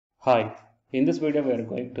Hi, in this video we are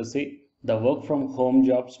going to see the work from home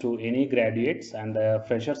jobs to any graduates, and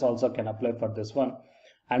freshers also can apply for this one.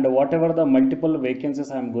 And whatever the multiple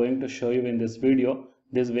vacancies I am going to show you in this video,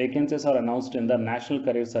 these vacancies are announced in the National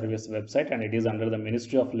Career Service website, and it is under the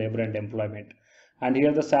Ministry of Labour and Employment. And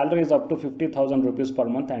here the salary is up to 50,000 rupees per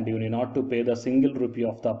month, and you need not to pay the single rupee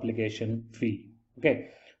of the application fee. Okay.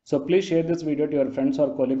 So please share this video to your friends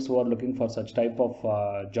or colleagues who are looking for such type of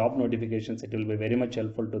job notifications. It will be very much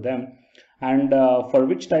helpful to them. And for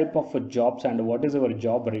which type of jobs and what is your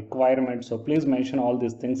job requirement. So please mention all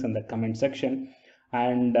these things in the comment section.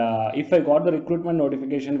 And if I got the recruitment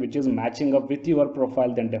notification which is matching up with your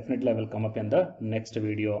profile, then definitely I will come up in the next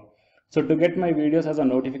video. So to get my videos as a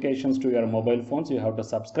notifications to your mobile phones, you have to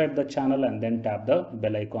subscribe the channel and then tap the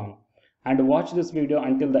bell icon. And watch this video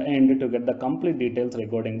until the end to get the complete details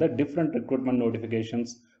regarding the different recruitment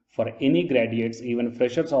notifications for any graduates. Even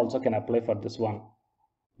freshers also can apply for this one.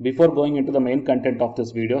 Before going into the main content of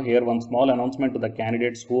this video, here one small announcement to the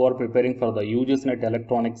candidates who are preparing for the UGC NET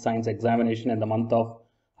Electronic Science examination in the month of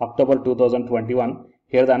October 2021.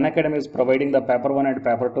 Here the Unacademy is providing the paper 1 and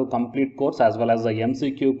paper 2 complete course as well as the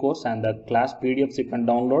MCQ course and the class PDFs you can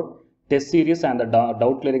download, test series and the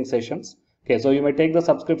doubt clearing sessions. Okay, so you may take the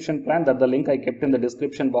subscription plan. That the link I kept in the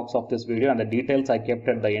description box of this video and the details I kept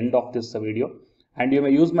at the end of this video. And you may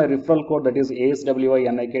use my referral code, that is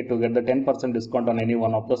ASWINIK, to get the 10% discount on any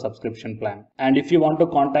one of the subscription plan. And if you want to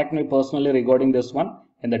contact me personally regarding this one,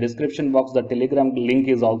 in the description box the Telegram link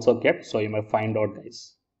is also kept, so you may find out,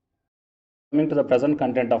 guys. Coming to the present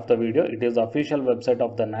content of the video, it is the official website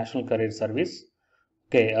of the National Career Service.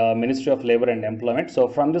 Okay, Ministry of Labour and Employment. So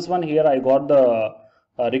from this one here I got the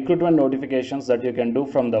recruitment notifications that you can do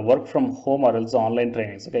from the work from home or else online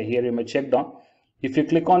trainings. Okay, here you may check down. If you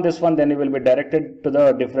click on this one, then you will be directed to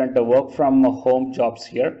the different work from home jobs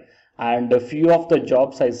here, and a few of the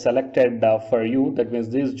jobs I selected for you. That means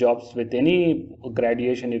these jobs with any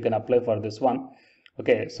graduation you can apply for this one.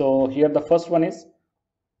 Okay, so here the first one is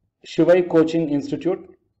Shivai Coaching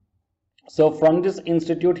Institute. So from this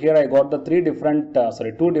institute here I got the two different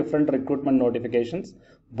recruitment notifications.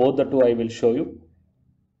 Both the two I will show you.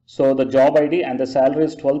 So the job ID and the salary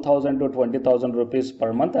is 12,000 to 20,000 rupees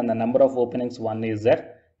per month, and the number of openings one is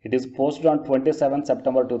there. It is posted on 27th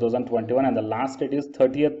September 2021 and the last date is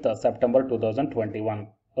 30th September 2021.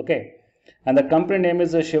 Okay, and the company name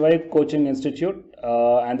is Shivai Coaching Institute,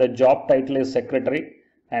 and the job title is secretary,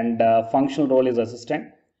 and functional role is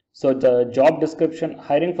assistant. So the job description: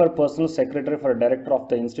 hiring for personal secretary for a director of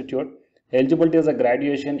the institute. Eligibility is a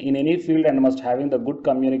graduation in any field and must having the good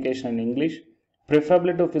communication in English,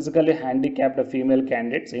 preferably to physically handicapped female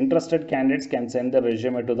candidates. Interested candidates can send their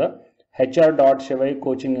resume to the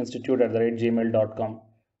hr.shivaicoachinginstitute@gmail.com.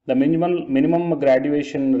 The minimum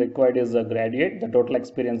graduation required is a graduate. The total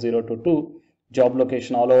experience 0 to 2. Job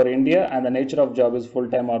location all over India, and the nature of job is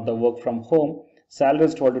full-time or the work from home. Salary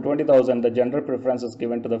is 12 to 20,000. The gender preference is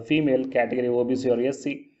given to the female, category OBC or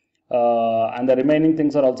SC. And the remaining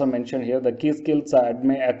things are also mentioned here. The key skills are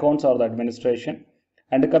accounts or the administration.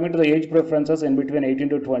 And coming to the age preferences, in between 18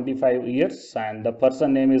 to 25 years, and the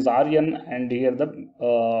person name is Aryan, and here the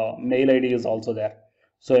mail ID is also there.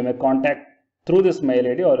 So you may contact through this mail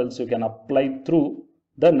ID or else you can apply through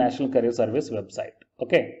the National Career Service website.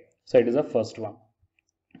 Okay, so it is the first one.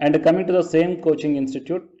 And coming to the same coaching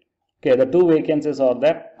institute, okay, the two vacancies are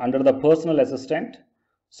there under the personal assistant.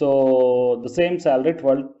 So the same salary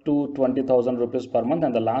 12 to 20,000 rupees per month,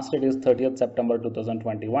 and the last date is 30th September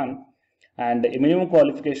 2021. And minimum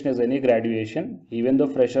qualification is any graduation. Even though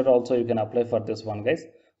fresher also you can apply for this one, guys.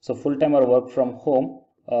 So full-time or work from home,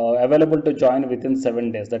 available to join within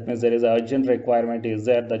 7 days. That means there is an urgent requirement is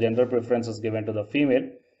there. The gender preference is given to the female,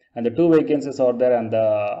 and the two vacancies are there, and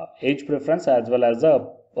the age preference as well as the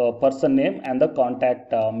person name and the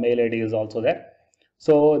contact mail ID is also there.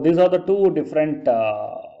 So these are the two different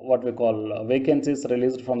vacancies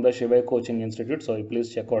released from the Shivai Coaching Institute. So you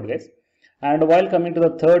please check out, guys. And while coming to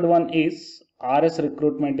the third one is RS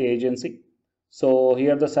Recruitment Agency. So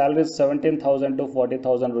here the salary is 17,000 to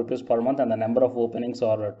 40,000 rupees per month, and the number of openings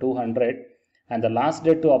are 200. And the last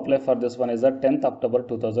date to apply for this one is the 10th October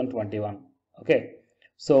 2021. Okay.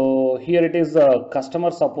 So here it is a customer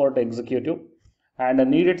support executive, and a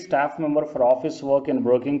needed staff member for office work in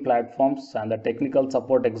broking platforms, and the technical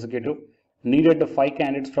support executive. Needed 5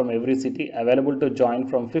 candidates from every city, available to join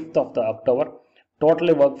from 5th of the October.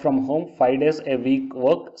 Totally work from home, 5 days a week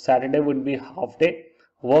work. Saturday would be half day,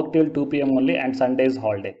 work till 2 p.m. only, and Sunday is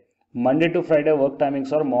holiday. Monday to Friday work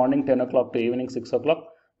timings are morning 10 o'clock to evening 6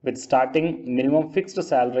 o'clock, with starting minimum fixed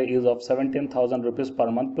salary is of 17,000 rupees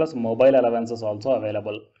per month plus mobile allowances also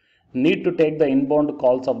available. need to take the inbound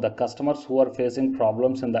calls of the customers who are facing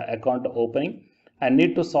problems in the account opening and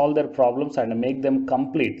need to solve their problems and make them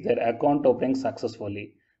complete their account opening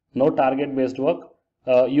successfully. No target based work.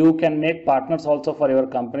 You can make partners also for your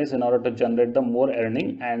companies in order to generate the more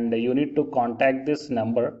earning, and you need to contact this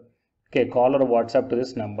number, okay, call or WhatsApp to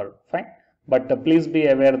this number, fine. But please be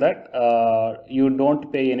aware that you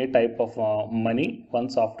don't pay any type of money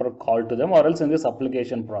once after call to them or else in this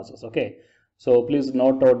application process, okay. So please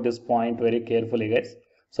note out this point very carefully, guys.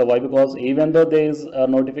 So why? Because even though these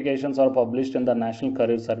notifications are published in the National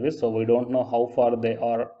Career Service, so we don't know how far they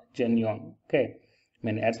are genuine, okay. I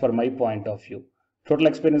mean, as per my point of view. Total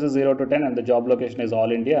experience is 0 to 10 and the job location is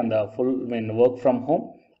all India, and the full work from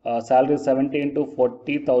home. Salary is 17 to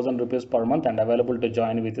 40,000 rupees per month and available to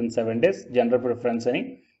join within 7 days. Gender preference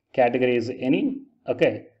any, category is any,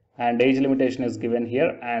 okay, and age limitation is given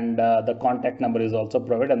here, and the contact number is also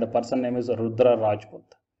provided, and the person name is Rudra Rajput,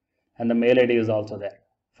 and the mail ID is also there,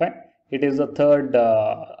 fine. It is the third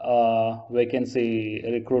vacancy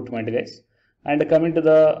recruitment, guys. And coming to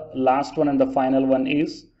the last one and the final one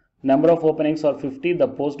is number of openings are 50. The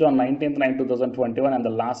post on 19th/9/2021 and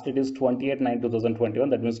the last date is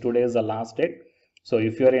 28/9/2021. That means today is the last date. So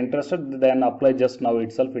if you are interested, then apply just now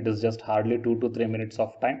itself. It is just hardly 2 to 3 minutes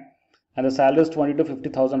of time. And the salary is 20 to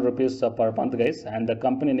 50,000 rupees per month, guys. And the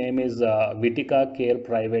company name is Vitika Care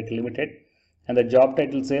Private Limited. And the job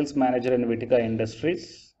title sales manager in Vitika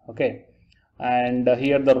Industries. Okay. And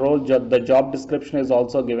here the role, the job description is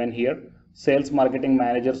also given here. Sales marketing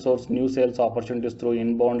manager source new sales opportunities through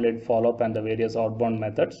inbound lead follow-up and the various outbound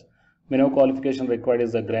methods. Minimum qualification required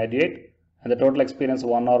is a graduate, and the total experience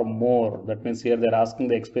 1 or more. That means here they're asking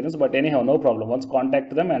the experience, but anyhow, no problem. Once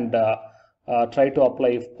contact them and try to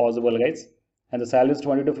apply if possible, guys. And the salary is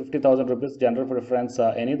 20 to 50,000 rupees. General preference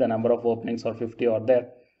any. The number of openings are 50 or there.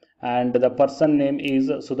 And the person name is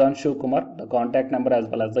Sudhanshu Kumar. The contact number as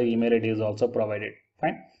well as the email ID is also provided.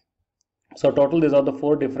 Fine. So total, these are the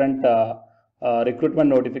 4 different recruitment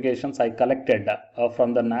notifications I collected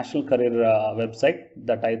from the National Career website,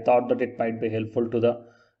 that I thought that it might be helpful to the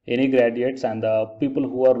any graduates and the people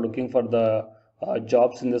who are looking for the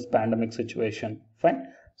jobs in this pandemic situation. Fine.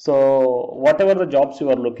 So whatever the jobs you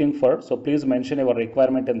are looking for, so please mention your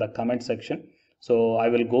requirement in the comment section. So I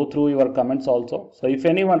will go through your comments also. So if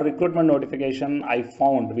any one recruitment notification I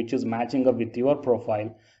found which is matching up with your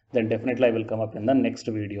profile, then definitely I will come up in the next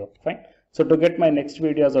video. Fine. So to get my next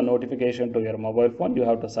video as a notification to your mobile phone, you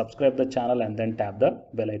have to subscribe the channel and then tap the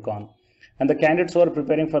bell icon. And the candidates who are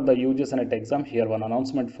preparing for the UG Senate exam, here one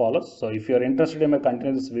announcement follows. So if you are interested, you may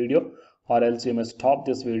continue this video, or else you may stop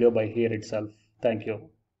this video by here itself. Thank you.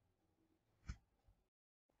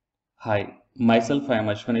 Hi, myself I am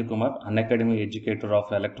Ashwani Kumar, Unacademy educator of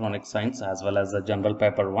Electronic Science as well as the General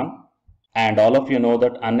Paper 1. And all of you know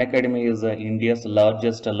that Unacademy is India's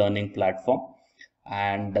largest learning platform.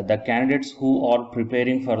 And the candidates who are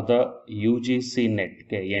preparing for the UGC NET,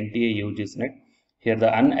 okay, NTA UGC NET, here the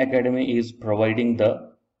Unacademy is providing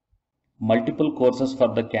the multiple courses for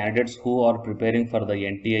the candidates who are preparing for the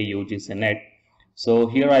NTA UGC NET. So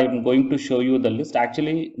here I am going to show you the list.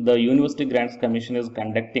 Actually, the University Grants Commission is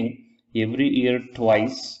conducting every year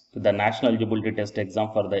twice the National Eligibility Test exam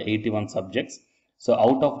for the 81 subjects. So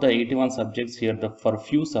out of the 81 subjects here, for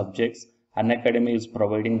few subjects, Unacademy is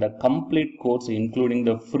providing the complete course, including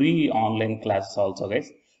the free online classes also, guys.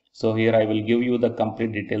 So here I will give you the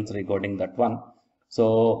complete details regarding that one.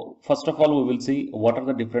 So first of all, we will see what are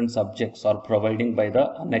the different subjects are providing by the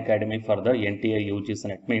Unacademy for the NTA UGC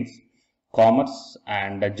NET, means commerce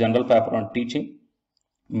and general paper on teaching,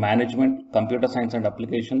 management, computer science and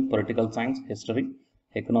application, political science, history,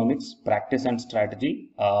 economics, practice and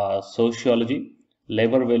strategy, sociology,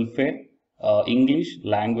 labor welfare, English,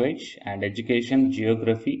 language and education,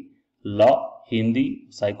 geography, law, Hindi,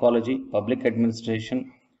 psychology, public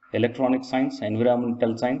administration, electronic science,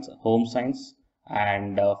 environmental science, home science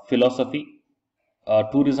and philosophy,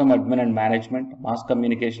 tourism, admin and management, mass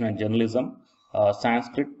communication and journalism,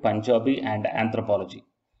 Sanskrit, Punjabi and anthropology.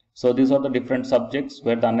 So these are the different subjects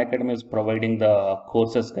where the Unacademy is providing the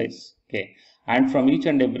courses, guys. Okay. And from each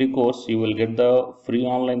and every course, you will get the free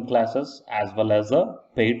online classes as well as the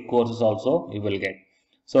paid courses also you will get.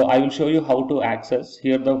 So I will show you how to access.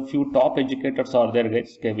 Here the few top educators are there,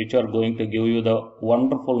 guys, okay, which are going to give you the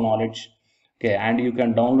wonderful knowledge. Okay, and you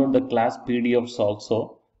can download the class PDFs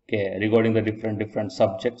also, okay, regarding the different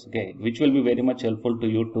subjects, okay, which will be very much helpful to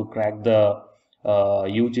you to crack the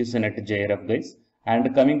UGC NET JRF, guys.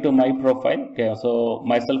 And coming to my profile, okay, so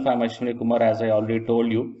myself I am Ashwani Kumar, as I already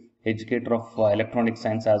told you, educator of electronic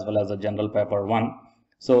science as well as a general paper 1.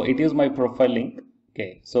 So it is my profile link.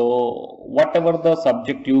 Okay, so whatever the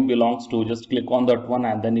subject you belongs to, just click on that one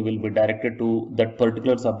and then you will be directed to that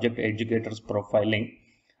particular subject educator's profiling.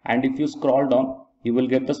 And if you scroll down, you will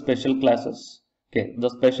get the special classes. Okay, the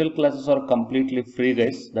special classes are completely free,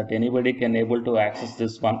 guys, that anybody can able to access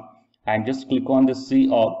this one. And just click on the see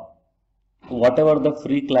all. Whatever the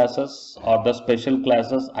free classes or the special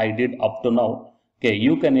classes I did up to now, okay,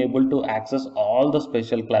 you can able to access all the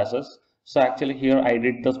special classes. So actually here I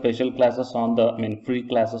did the special classes on the, free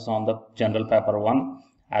classes on the general paper 1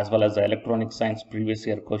 as well as the electronic science previous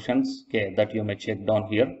year questions, okay, that you may check down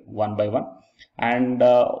here one by one. And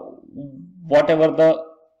whatever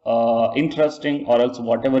the interesting or else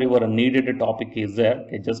whatever your needed topic is there,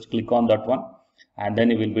 okay, just click on that one and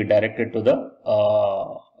then you will be directed to the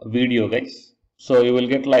video, guys. So you will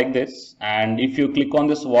get like this, and if you click on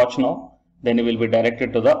this watch now, then you will be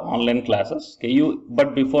directed to the online classes. Okay,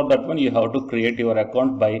 but before that one you have to create your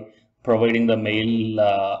account by providing the mail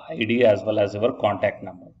ID as well as your contact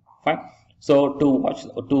number. Fine. So to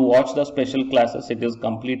watch the special classes, it is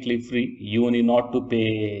completely free. You need not to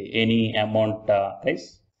pay any amount,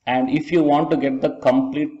 guys. And if you want to get the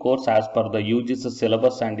complete course as per the UGC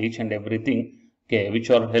syllabus and each and everything, okay, which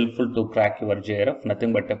are helpful to crack your JRF,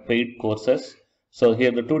 nothing but a paid courses. So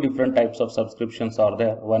here the two different types of subscriptions are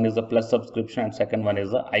there. One is the plus subscription and second one is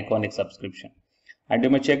the iconic subscription. And you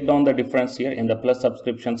may check down the difference here. In the plus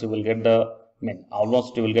subscriptions, you will get the,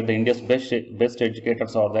 almost you will get the India's best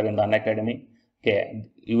educators are there in the Unacademy. Okay,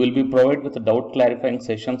 you will be provided with doubt clarifying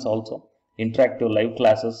sessions also, interactive live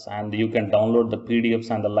classes, and you can download the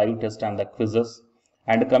PDFs and the live test and the quizzes.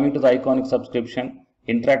 And coming to the iconic subscription,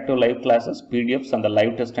 interactive live classes, PDFs and the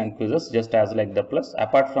live test and quizzes, just as like the plus.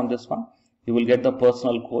 Apart from this one, you will get the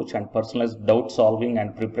personal coach and personalized doubt solving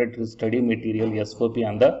and preparatory study material, SOP,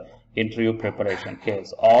 and the interview preparation. Okay,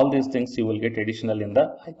 so all these things you will get additional in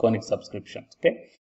the iconic subscription. Okay.